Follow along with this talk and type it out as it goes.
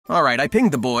Alright, I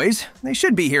pinged the boys. They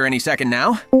should be here any second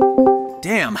now.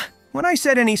 Damn, when I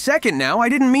said any second now, I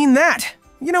didn't mean that.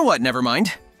 You know what, never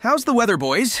mind. How's the weather,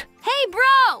 boys? Hey,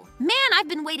 bro! Man, I've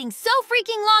been waiting so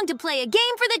freaking long to play a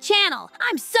game for the channel.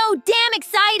 I'm so damn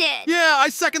excited! Yeah, I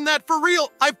second that for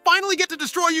real. I finally get to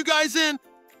destroy you guys in.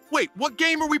 Wait, what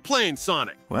game are we playing,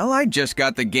 Sonic? Well, I just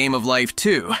got the Game of Life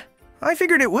too. I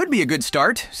figured it would be a good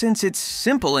start, since it's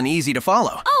simple and easy to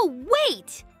follow. Oh,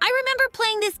 wait! I remember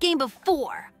playing this game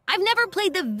before. I've never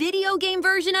played the video game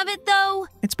version of it, though.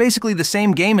 It's basically the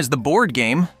same game as the board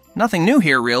game. Nothing new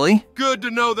here, really. Good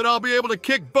to know that I'll be able to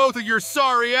kick both of your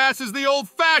sorry asses the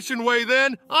old-fashioned way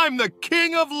then. I'm the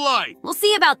king of light. We'll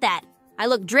see about that. I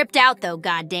look dripped out, though,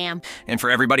 goddamn. And for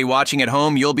everybody watching at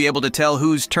home, you'll be able to tell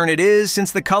whose turn it is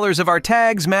since the colors of our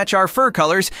tags match our fur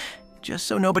colors, just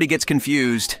so nobody gets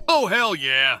confused. Oh, hell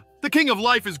yeah. The king of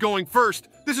life is going first.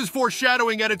 This is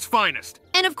foreshadowing at its finest.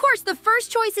 And of course, the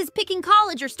first choice is picking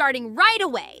college or starting right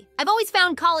away. I've always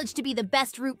found college to be the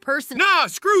best route personally. Nah,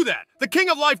 screw that. The king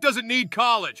of life doesn't need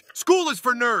college. School is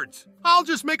for nerds. I'll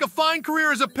just make a fine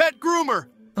career as a pet groomer.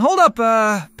 Hold up,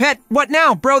 pet, what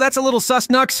now? Bro, that's a little sus,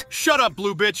 Nux. Shut up,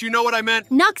 blue bitch, you know what I meant?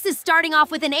 Nux is starting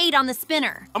off with an 8 on the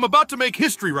spinner. I'm about to make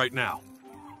history right now.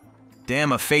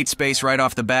 Damn, a fate space right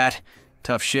off the bat.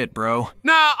 Tough shit, bro.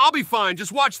 Nah, I'll be fine.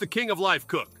 Just watch the king of life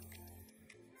cook.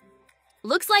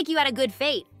 Looks like you had a good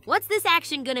fate. What's this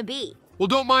action gonna be? Well,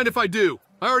 don't mind if I do.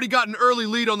 I already got an early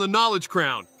lead on the knowledge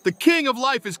crown. The king of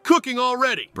life is cooking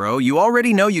already. Bro, you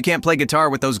already know you can't play guitar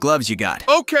with those gloves you got.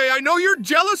 Okay, I know you're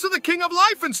jealous of the king of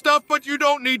life and stuff, but you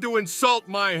don't need to insult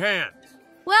my hands.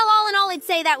 Well, all in all, I'd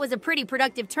say that was a pretty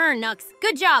productive turn, Nux.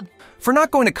 Good job. For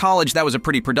not going to college, that was a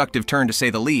pretty productive turn to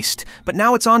say the least. But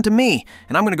now it's on to me,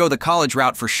 and I'm gonna go the college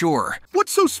route for sure.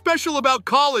 What's so special about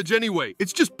college anyway?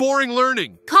 It's just boring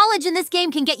learning. College in this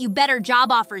game can get you better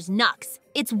job offers, Nux.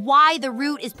 It's why the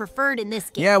route is preferred in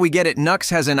this game. Yeah, we get it. Nux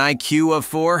has an IQ of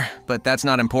 4, but that's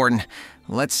not important.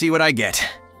 Let's see what I get.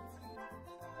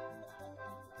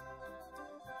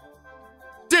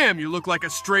 Damn, you look like a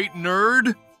straight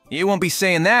nerd. You won't be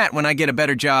saying that when I get a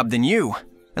better job than you.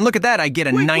 And look at that, I get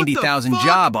a Wait, 90,000 what the fuck?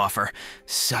 job offer.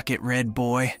 Suck it, red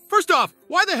boy. First off,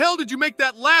 why the hell did you make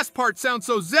that last part sound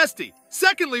so zesty?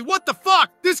 Secondly, what the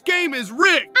fuck? This game is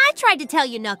rigged! I tried to tell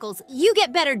you, Knuckles. You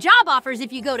get better job offers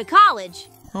if you go to college.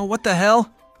 Oh, what the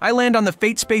hell? I land on the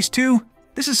fate space too?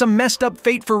 This is some messed up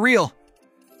fate for real.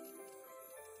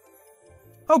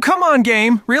 Oh, come on,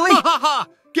 game. Really? Ha ha ha!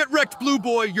 Get wrecked, blue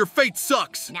boy. Your fate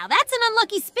sucks. Now that's an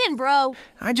unlucky spin, bro.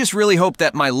 I just really hope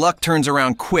that my luck turns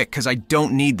around quick, because I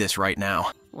don't need this right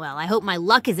now. Well, I hope my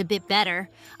luck is a bit better.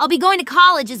 I'll be going to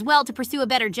college as well to pursue a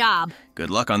better job. Good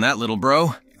luck on that, little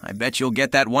bro. I bet you'll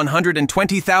get that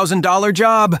 $120,000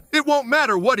 job. It won't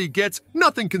matter what he gets.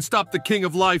 Nothing can stop the king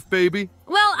of life, baby.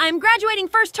 Well, I'm graduating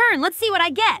first turn. Let's see what I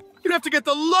get. You'd have to get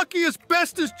the luckiest,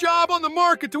 bestest job on the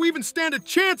market to even stand a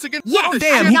chance against. Yes! What the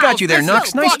Damn, shit? he got you there,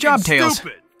 That's Nux. Nice fucking job, Tails.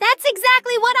 stupid. That's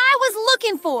exactly what I was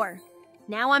looking for.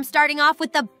 Now I'm starting off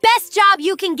with the best job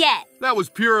you can get. That was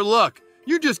pure luck.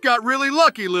 You just got really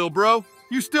lucky, lil bro.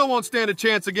 You still won't stand a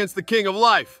chance against the king of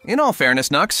life. In all fairness,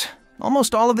 Nux,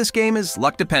 almost all of this game is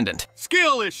luck dependent.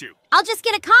 Skill issue. I'll just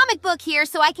get a comic book here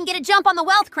so I can get a jump on the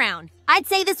wealth crown. I'd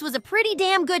say this was a pretty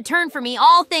damn good turn for me,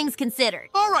 all things considered.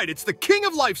 All right, it's the king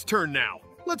of life's turn now.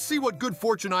 Let's see what good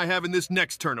fortune I have in this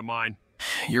next turn of mine.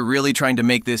 You're really trying to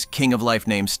make this king of life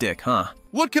name stick, huh?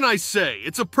 What can I say?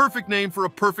 It's a perfect name for a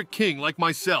perfect king like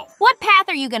myself. What path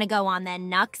are you gonna go on then,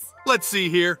 Nux? Let's see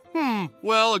here.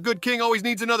 Well, a good king always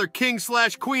needs another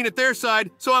king/queen at their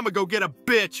side, so I'm gonna go get a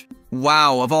bitch.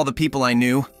 Wow, of all the people I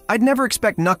knew, I'd never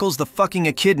expect Knuckles the fucking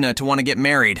echidna to want to get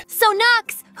married. So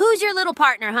Nux, who's your little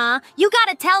partner, huh? You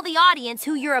gotta tell the audience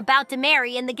who you're about to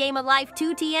marry in the Game of Life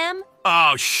 2, TM?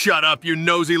 Oh, shut up, you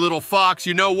nosy little fox.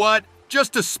 You know what?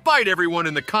 Just to spite everyone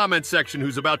in the comment section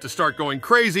who's about to start going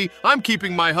crazy, I'm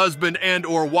keeping my husband and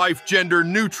or wife gender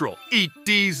neutral. Eat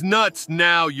these nuts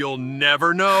now, you'll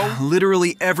never know.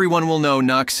 Literally everyone will know,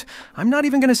 Nux. I'm not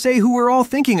even gonna say who we're all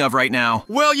thinking of right now.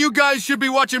 Well, you guys should be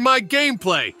watching my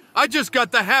gameplay. I just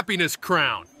got the happiness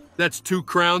crown. That's 2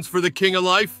 crowns for the king of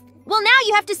life. Well, now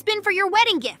you have to spin for your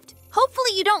wedding gift.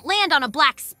 Hopefully you don't land on a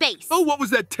black space. Oh, what was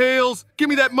that, Tails? Give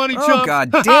me that money, Oh, chump.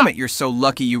 god damn it, you're so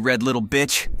lucky, you red little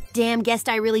bitch. Damn, guessed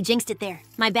I really jinxed it there.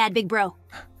 My bad, big bro.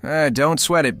 Don't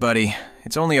sweat it, buddy.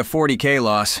 It's only a 40K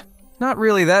loss. Not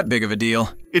really that big of a deal.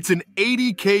 It's an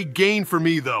 80K gain for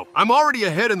me, though. I'm already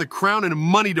ahead in the crown and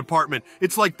money department.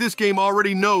 It's like this game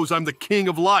already knows I'm the king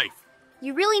of life.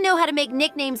 You really know how to make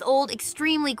nicknames old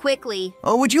extremely quickly.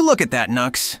 Oh, would you look at that,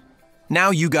 Nux?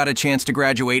 Now you got a chance to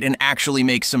graduate and actually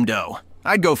make some dough.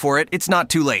 I'd go for it. It's not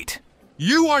too late.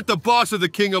 You aren't the boss of the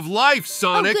King of Life,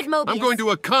 Sonic. Oh, good, Mobius. I'm going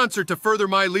to a concert to further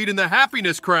my lead in the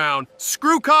happiness crown.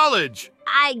 Screw college.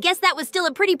 I guess that was still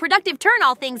a pretty productive turn,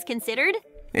 all things considered.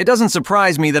 It doesn't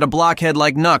surprise me that a blockhead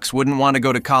like Nux wouldn't want to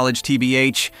go to college,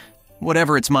 TBH.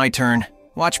 Whatever, it's my turn.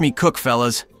 Watch me cook,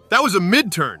 fellas. That was a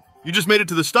mid-turn. You just made it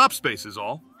to the stop space is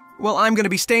all. Well, I'm gonna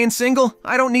be staying single.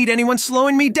 I don't need anyone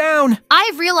slowing me down.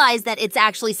 I've realized that it's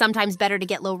actually sometimes better to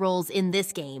get low rolls in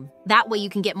this game. That way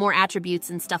you can get more attributes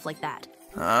and stuff like that.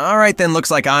 All right, then looks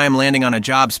like I'm landing on a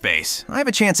job space. I have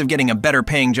a chance of getting a better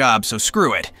paying job, so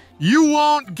screw it. You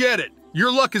won't get it.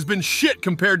 Your luck has been shit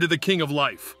compared to the King of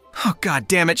Life. Oh, god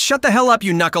damn it. Shut the hell up,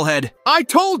 you knucklehead. I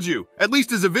told you! At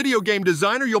least as a video game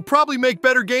designer, you'll probably make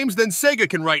better games than Sega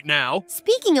can right now.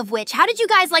 Speaking of which, how did you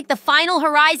guys like the Final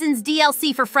Horizons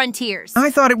DLC for Frontiers?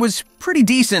 I thought it was pretty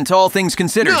decent, all things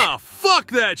considered. Nah,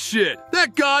 fuck that shit!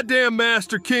 That goddamn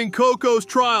Master King Coco's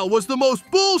trial was the most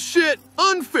bullshit,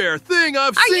 unfair thing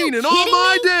I've seen in all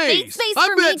my days!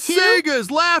 I bet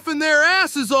Sega's laughing their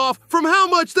asses off from how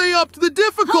much they upped the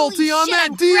difficulty on that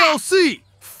DLC!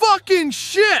 Fucking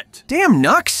shit! Damn,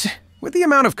 Nux. With the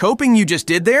amount of coping you just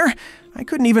did there, I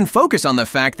couldn't even focus on the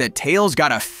fact that Tails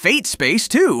got a fate space,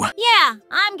 too. Yeah,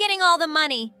 I'm getting all the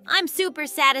money. I'm super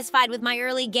satisfied with my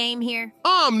early game here.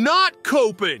 I'm not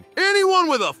coping. Anyone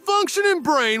with a functioning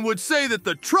brain would say that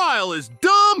the trial is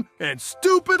dumb and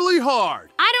stupidly hard.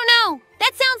 I don't know.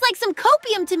 That sounds like some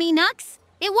copium to me, Nux.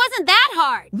 It wasn't that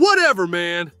hard. Whatever,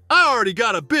 man. I already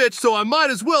got a bitch, so I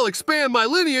might as well expand my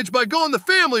lineage by going the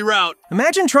family route.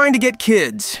 Imagine trying to get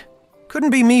kids. Couldn't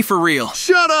be me for real.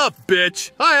 Shut up, bitch.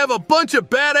 I have a bunch of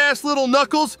badass little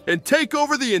knuckles and take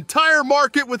over the entire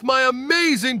market with my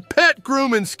amazing pet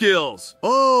grooming skills.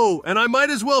 Oh, and I might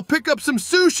as well pick up some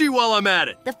sushi while I'm at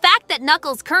it. The fact that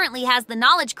Knuckles currently has the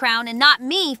knowledge crown and not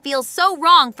me feels so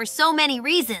wrong for so many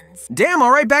reasons. Damn, all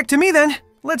right, back to me then.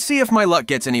 Let's see if my luck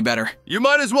gets any better. You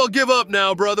might as well give up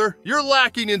now, brother. You're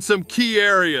lacking in some key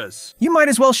areas. You might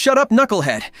as well shut up,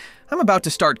 knucklehead. I'm about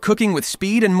to start cooking with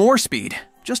speed and more speed.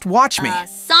 Just watch me.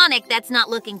 Sonic, that's not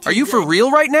looking too good. Are you for real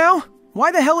right now?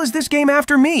 Why the hell is this game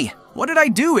after me? What did I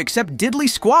do except diddly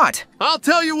squat? I'll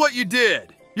tell you what you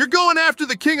did. You're going after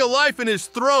the King of Life and his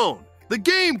throne. The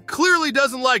game clearly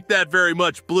doesn't like that very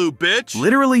much, blue bitch.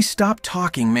 Literally stop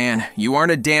talking, man. You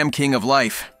aren't a damn King of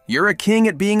Life. You're a king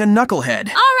at being a knucklehead.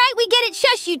 All right, we get it.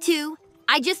 Shush, you two.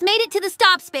 I just made it to the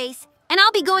stop space, and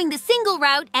I'll be going the single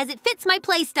route as it fits my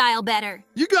playstyle better.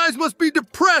 You guys must be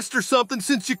depressed or something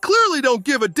since you clearly don't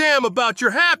give a damn about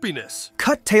your happiness.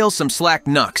 Cut Tails some slack,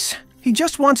 Nux. He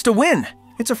just wants to win.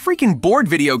 It's a freaking board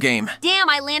video game. Damn,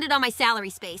 I landed on my salary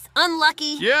space.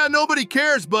 Unlucky. Yeah, nobody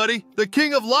cares, buddy. The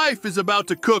King of Life is about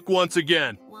to cook once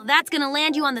again. Well, that's gonna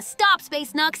land you on the stop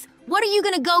space, Nux. What are you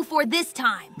gonna go for this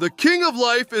time? The King of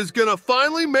Life is gonna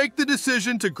finally make the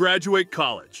decision to graduate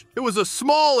college. It was a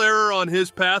small error on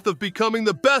his path of becoming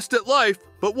the best at life,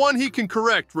 but one he can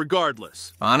correct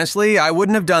regardless. Honestly, I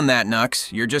wouldn't have done that,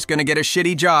 Nux. You're just gonna get a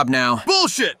shitty job now.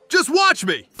 Bullshit! Just watch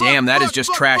me! Damn, that is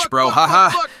just trash, bro.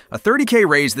 Haha. A 30K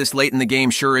raise this late in the game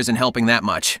sure isn't helping that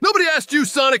much. Nobody asked you,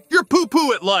 Sonic. You're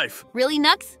poo-poo at life. Really,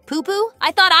 Nux? Poo-poo?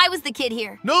 I thought I was the kid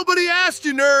here. Nobody asked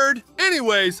you, nerd.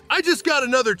 Anyways, I just got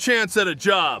another chance at a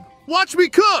job. Watch me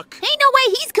cook! Ain't no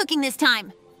way he's cooking this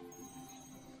time.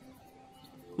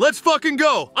 Let's fucking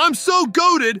go. I'm so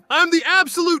goated, I'm the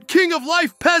absolute King of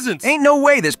Life peasants. Ain't no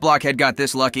way this blockhead got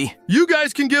this lucky. You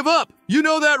guys can give up. You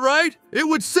know that, right? It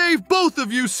would save both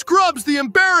of you scrubs the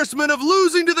embarrassment of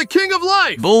losing to the King of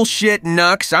Life. Bullshit,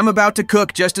 Nux. I'm about to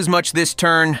cook just as much this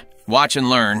turn. Watch and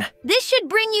learn. This should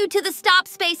bring you to the stop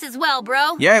space as well,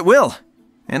 bro. Yeah, it will.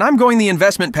 And I'm going the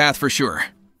investment path for sure.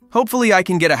 Hopefully I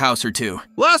can get a house or two.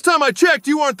 Last time I checked,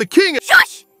 you aren't the king.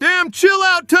 Shush! Damn chill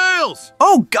out, Tails!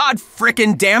 Oh god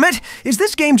frickin' damn it! Is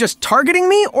this game just targeting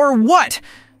me or what?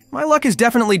 My luck is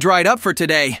definitely dried up for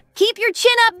today. Keep your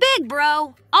chin up big,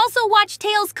 bro. Also watch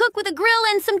Tails cook with a grill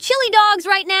and some chili dogs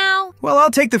right now. Well, I'll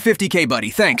take the 50K,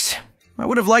 buddy, thanks. I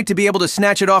would have liked to be able to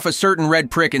snatch it off a certain red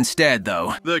prick instead,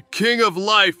 though. The King of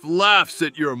Life laughs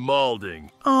at your molding.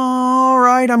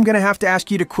 Alright, I'm gonna have to ask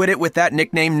you to quit it with that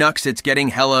nickname Nux. It's getting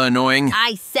hella annoying.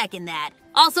 I second that.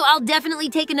 Also, I'll definitely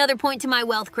take another point to my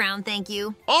wealth crown, thank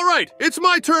you. All right, it's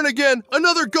my turn again.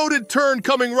 Another goated turn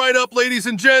coming right up, ladies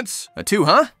and gents. A 2,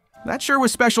 huh? That sure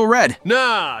was special red.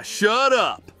 Nah, shut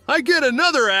up. I get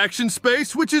another action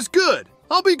space, which is good.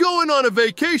 I'll be going on a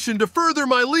vacation to further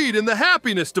my lead in the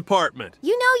happiness department.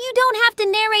 You know you don't have to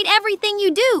narrate everything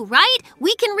you do, right?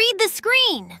 We can read the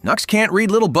screen. Nux can't read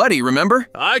little buddy, remember?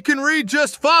 I can read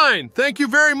just fine, thank you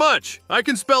very much. I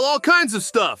can spell all kinds of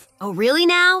stuff. Oh, really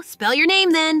now? Spell your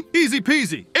name then. Easy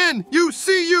peasy. N-U-C-U-L-S.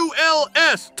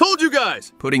 Told you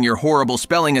guys. Putting your horrible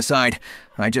spelling aside,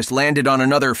 I just landed on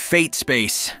another fate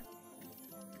space.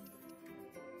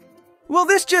 Well,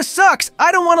 this just sucks.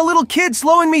 I don't want a little kid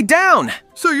slowing me down.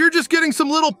 So you're just getting some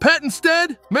little pet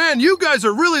instead? Man, you guys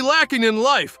are really lacking in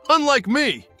life, unlike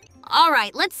me. All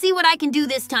right, let's see what I can do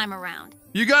this time around.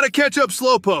 You gotta catch up,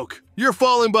 Slowpoke. You're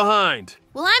falling behind.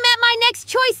 Well, I'm at my next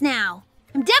choice now.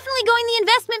 I'm definitely going the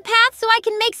investment path so I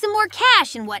can make some more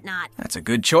cash and whatnot. That's a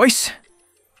good choice.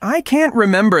 I can't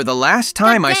remember the last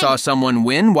time I saw someone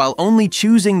win while only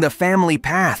choosing the family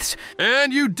paths.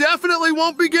 And you definitely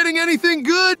won't be getting anything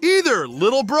good either,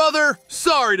 little brother.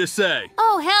 Sorry to say.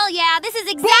 Oh, hell yeah, this is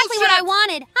exactly what I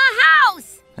wanted. A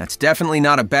house! That's definitely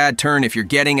not a bad turn if you're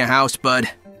getting a house, bud.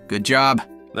 Good job.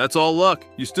 That's all luck.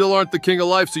 You still aren't the king of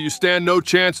life, so you stand no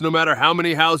chance no matter how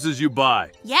many houses you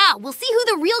buy. Yeah, we'll see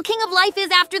who the real king of life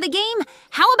is after the game.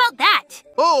 How about that?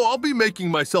 Oh, I'll be making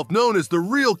myself known as the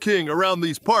real king around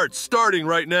these parts starting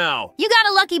right now. You got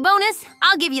a lucky bonus.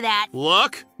 I'll give you that.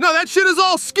 Luck? No, that shit is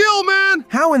all skill, man!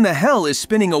 How in the hell is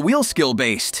spinning a wheel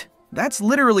skill-based? That's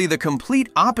literally the complete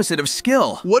opposite of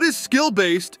skill. What is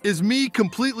skill-based is me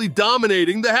completely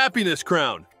dominating the happiness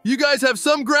crown. You guys have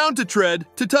some ground to tread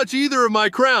to touch either of my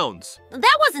crowns.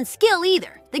 That wasn't skill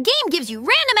either. The game gives you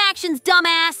random actions,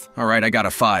 dumbass. All right, I got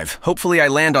a 5. Hopefully I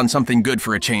land on something good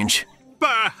for a change.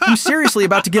 I'm seriously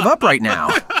about to give up right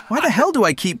now. Why the hell do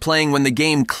I keep playing when the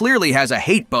game clearly has a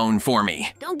hate bone for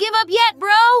me? Don't give up yet,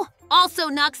 bro. Also,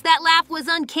 Nux, that laugh was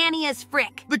uncanny as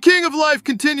frick. The king of life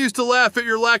continues to laugh at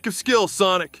your lack of skill,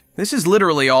 Sonic. This is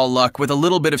literally all luck with a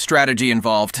little bit of strategy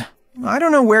involved. I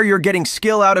don't know where you're getting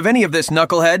skill out of any of this,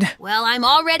 knucklehead. Well, I'm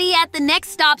already at the next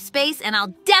stop space, and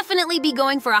I'll definitely be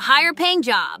going for a higher paying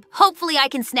job. Hopefully I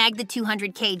can snag the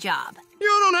 200K job. You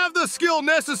don't have the skill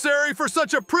necessary for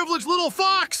such a privileged little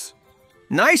fox.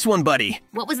 Nice one, buddy.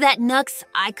 What was that, Nux?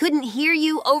 I couldn't hear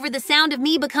you over the sound of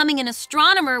me becoming an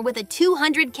astronomer with a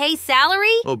 200K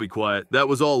salary? Oh, be quiet. That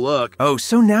was all luck. Oh,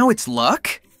 so now it's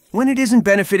luck? When it isn't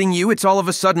benefiting you, it's all of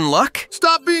a sudden luck?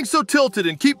 Stop being so tilted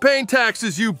and keep paying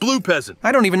taxes, you blue peasant.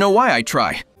 I don't even know why I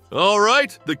try. All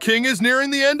right, the king is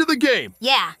nearing the end of the game.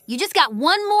 Yeah, you just got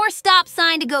one more stop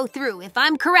sign to go through, if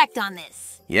I'm correct on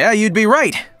this. Yeah, you'd be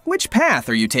right. Which path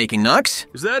are you taking, Nux?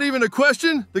 Is that even a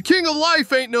question? The king of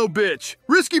life ain't no bitch.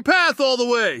 Risky path all the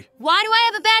way. Why do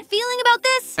I have a bad feeling about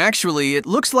this? Actually, it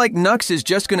looks like Nux is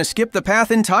just gonna skip the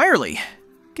path entirely.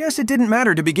 Guess it didn't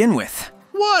matter to begin with.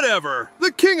 Whatever.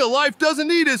 The king of life doesn't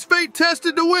need his fate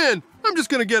tested to win. I'm just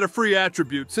gonna get a free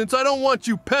attribute since I don't want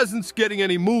you peasants getting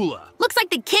any moolah. Looks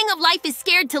like the king of life is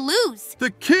scared to lose.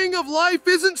 The king of life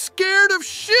isn't scared of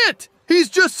shit. He's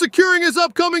just securing his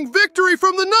upcoming victory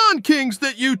from the non-kings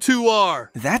that you two are.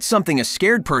 That's something a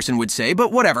scared person would say,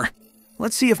 but whatever.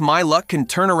 Let's see if my luck can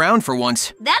turn around for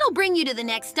once. That'll bring you to the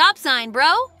next stop sign,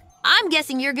 bro. I'm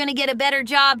guessing you're gonna get a better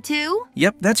job too?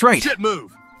 Yep, that's right. Shit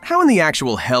move. How in the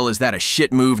actual hell is that a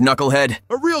shit move, knucklehead?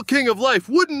 A real king of life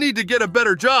wouldn't need to get a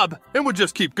better job and would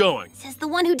just keep going. Says the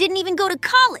one who didn't even go to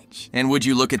college. And would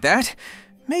you look at that?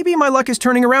 Maybe my luck is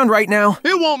turning around right now.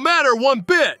 It won't matter one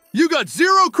bit. You got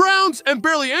 0 crowns and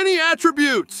barely any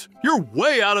attributes. You're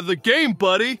way out of the game,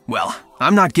 buddy. Well,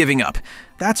 I'm not giving up.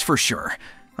 That's for sure.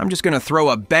 I'm just gonna throw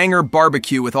a banger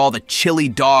barbecue with all the chili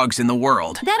dogs in the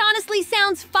world. That honestly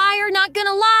sounds fire, not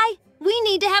gonna lie. We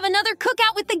need to have another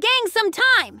cookout with the gang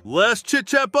sometime. Less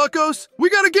chit-chat, buckos.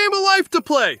 We got a game of life to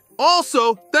play.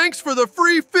 Also, thanks for the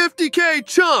free 50K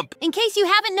chump. In case you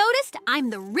haven't noticed,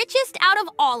 I'm the richest out of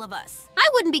all of us. I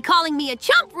wouldn't be calling me a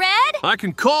chump, Red. I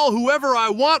can call whoever I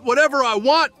want, whatever I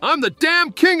want. I'm the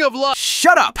damn king of life.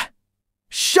 Shut up!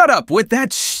 Shut up with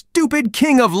that stupid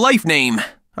king of life name.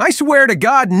 I swear to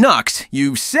God, Nux,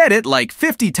 you've said it like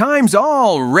 50 times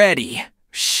already.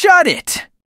 Shut it!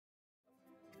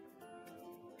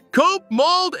 Cope,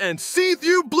 mauled, and seethe,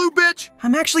 you blue bitch!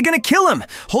 I'm actually gonna kill him!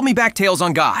 Hold me back, Tails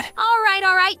on God. All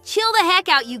right, chill the heck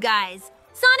out, you guys.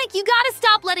 Sonic, you gotta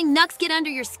stop letting Nux get under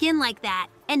your skin like that.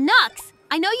 And Nux,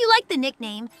 I know you like the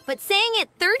nickname, but saying it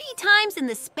 30 times in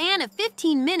the span of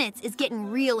 15 minutes is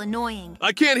getting real annoying.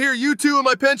 I can't hear you two and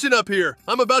my pension up here.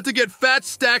 I'm about to get fat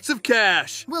stacks of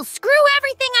cash. Well, screw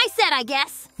everything I said, I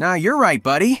guess. Nah, you're right,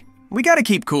 buddy. We gotta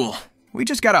keep cool. We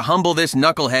just gotta humble this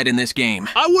knucklehead in this game.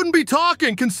 I wouldn't be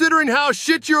talking considering how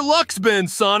shit your luck's been,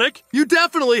 Sonic. You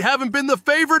definitely haven't been the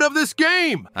favorite of this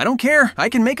game. I don't care. I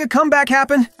can make a comeback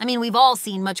happen. I mean, we've all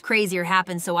seen much crazier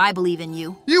happen, so I believe in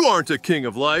you. You aren't a king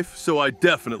of life, so I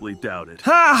definitely doubt it.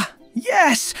 Ha!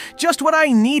 Yes! Just what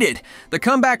I needed. The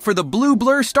comeback for the blue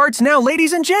blur starts now,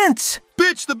 ladies and gents.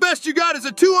 Bitch, the best you got is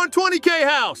a 2 on 20K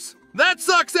house. That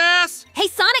sucks ass! Hey,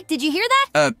 Sonic, did you hear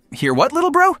that? Hear what, little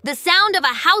bro? The sound of a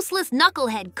houseless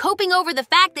knucklehead coping over the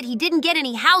fact that he didn't get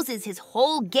any houses his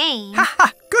whole game. Ha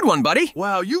ha! Good one, buddy.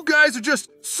 Wow, you guys are just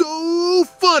so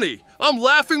funny. I'm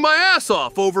laughing my ass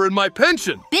off over in my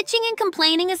pension. Bitching and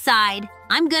complaining aside,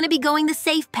 I'm gonna be going the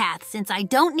safe path since I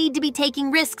don't need to be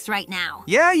taking risks right now.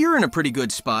 Yeah, you're in a pretty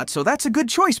good spot, so that's a good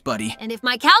choice, buddy. And if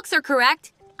my calcs are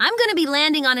correct, I'm gonna be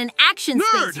landing on an action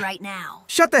Nerd! space right now.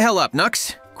 Shut the hell up,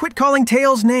 Nux. Quit calling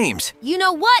Tails names. You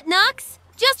know what, Nux?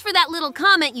 Just for that little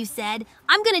comment you said,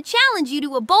 I'm gonna challenge you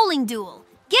to a bowling duel.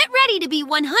 Get ready to be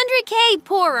 100K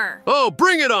poorer. Oh,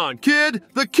 bring it on, kid.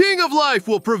 The king of life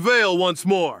will prevail once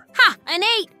more. Ha! An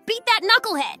 8! Beat that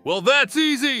knucklehead! Well, that's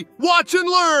easy. Watch and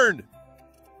learn.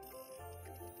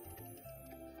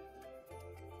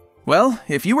 Well,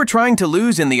 if you were trying to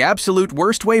lose in the absolute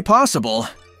worst way possible,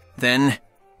 then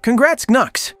congrats,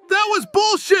 Nux. That was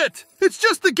bullshit. It's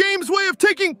just the game's way of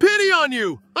taking pity on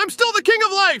you. I'm still the king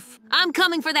of life. I'm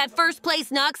coming for that first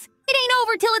place, Nux. It ain't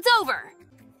over till it's over.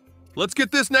 Let's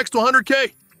get this next to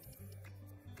 100K.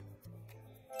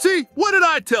 See, what did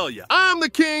I tell you? I'm the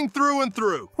king through and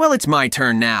through. Well, it's my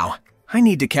turn now. I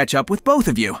need to catch up with both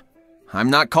of you. I'm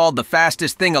not called the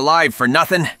fastest thing alive for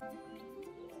nothing.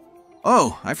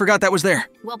 Oh, I forgot that was there.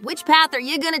 Well, which path are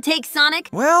you gonna take, Sonic?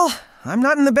 Well, I'm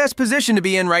not in the best position to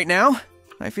be in right now.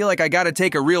 I feel like I gotta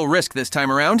take a real risk this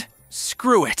time around.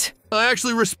 Screw it. I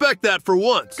actually respect that for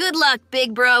once. Good luck,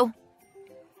 big bro.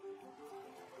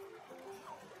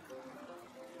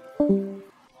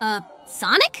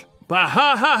 Sonic? Bah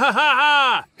ha ha ha ha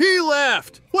ha! He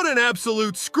left! What an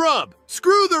absolute scrub!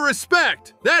 Screw the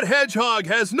respect! That hedgehog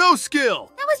has no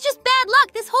skill! That was just bad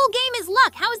luck. This whole game is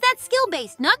luck. How is that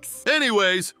skill-based, Nux?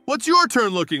 Anyways, what's your turn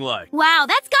looking like? Wow,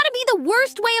 that's gotta be the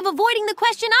worst way of avoiding the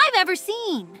question I've ever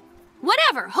seen.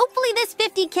 Whatever, hopefully this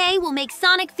 50K will make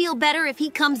Sonic feel better if he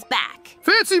comes back.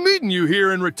 Fancy meeting you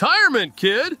here in retirement,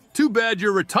 kid. Too bad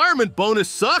your retirement bonus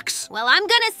sucks. Well, I'm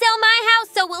gonna sell my house,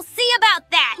 so we'll see about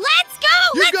that. Let's go!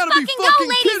 You Let's gotta fucking be go, fucking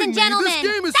ladies kidding and me. gentlemen! This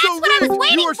game is That's so what I was rigged.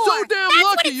 waiting You are for! so damn That's lucky.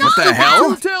 what it's You all What the about!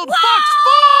 hell? two-tailed fox.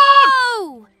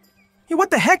 Whoa! Hey, what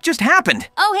the heck just happened?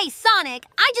 Oh, hey, Sonic,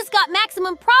 I just got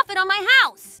maximum profit on my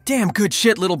house. Damn good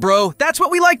shit, little bro. That's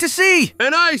what we like to see.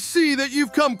 And I see that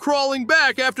you've come crawling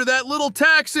back after that little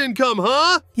tax income,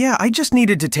 huh? Yeah, I just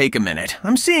needed to take a minute.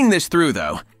 I'm seeing this through,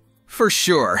 though. For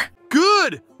sure.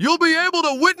 Good! You'll be able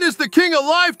to witness the king of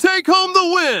life take home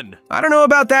the win! I don't know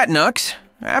about that, Nux.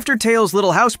 After Tails'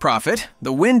 little house profit,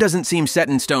 the win doesn't seem set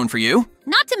in stone for you.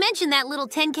 Not to mention that little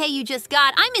 10K you just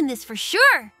got. I'm in this for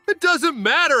sure. It doesn't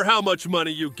matter how much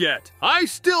money you get. I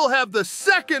still have the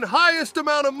second highest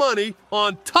amount of money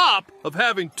on top of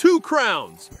having 2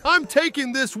 crowns. I'm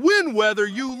taking this win whether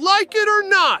you like it or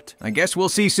not. I guess we'll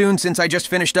see soon since I just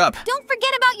finished up. Don't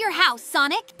forget about your house,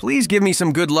 Sonic. Please give me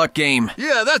some good luck game.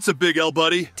 Yeah, that's a big L,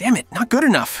 buddy. Damn it, not good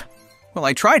enough. Well,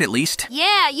 I tried at least.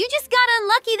 Yeah, you just got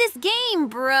unlucky this game,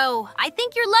 bro. I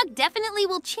think your luck definitely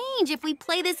will change if we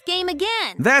play this game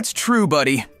again. That's true,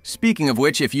 buddy. Speaking of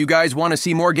which, if you guys want to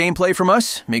see more gameplay from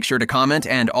us, make sure to comment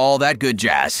and all that good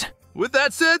jazz. With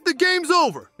that said, the game's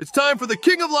over. It's time for the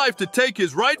king of life to take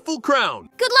his rightful crown.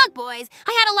 Good luck, boys.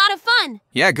 I had a lot of fun.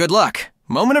 Yeah, good luck.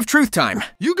 Moment of truth time.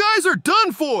 You guys are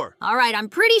done for. All right, I'm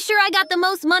pretty sure I got the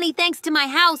most money thanks to my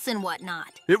house and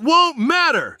whatnot. It won't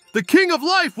matter. The king of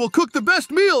life will cook the best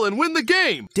meal and win the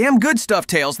game. Damn good stuff,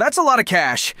 Tails. That's a lot of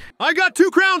cash. I got 2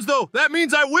 crowns, though. That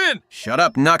means I win. Shut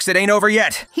up, Nux. It ain't over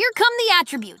yet. Here come the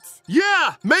attributes.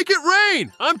 Yeah, make it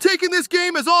rain. I'm taking this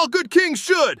game as all good kings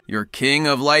should. Your King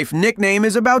of Life nickname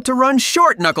is about to run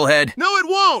short, Knucklehead. No, it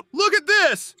won't. Look at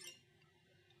this.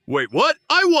 Wait, what?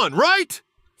 I won, right?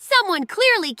 Someone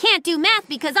clearly can't do math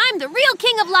because I'm the real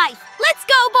king of life. Let's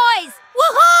go, boys!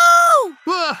 Woohoo!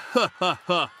 Ha ha ha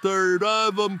ha. Third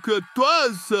of them could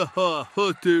twas ha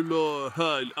hotilo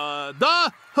ha da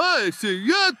ha see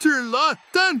yaterla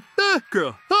dan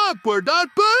girl upward that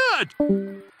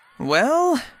bad.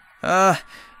 Well,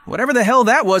 whatever the hell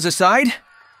that was aside.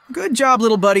 Good job,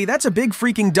 little buddy. That's a big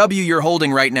freaking W you're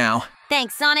holding right now.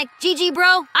 Thanks, Sonic. GG,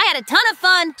 bro. I had a ton of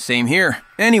fun. Same here.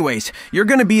 Anyways, you're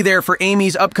gonna be there for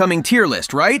Amy's upcoming tier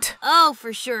list, right? Oh,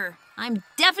 for sure. I'm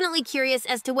definitely curious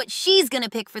as to what she's gonna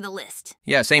pick for the list.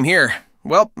 Yeah, same here.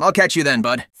 Well, I'll catch you then,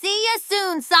 bud. See ya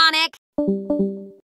soon, Sonic.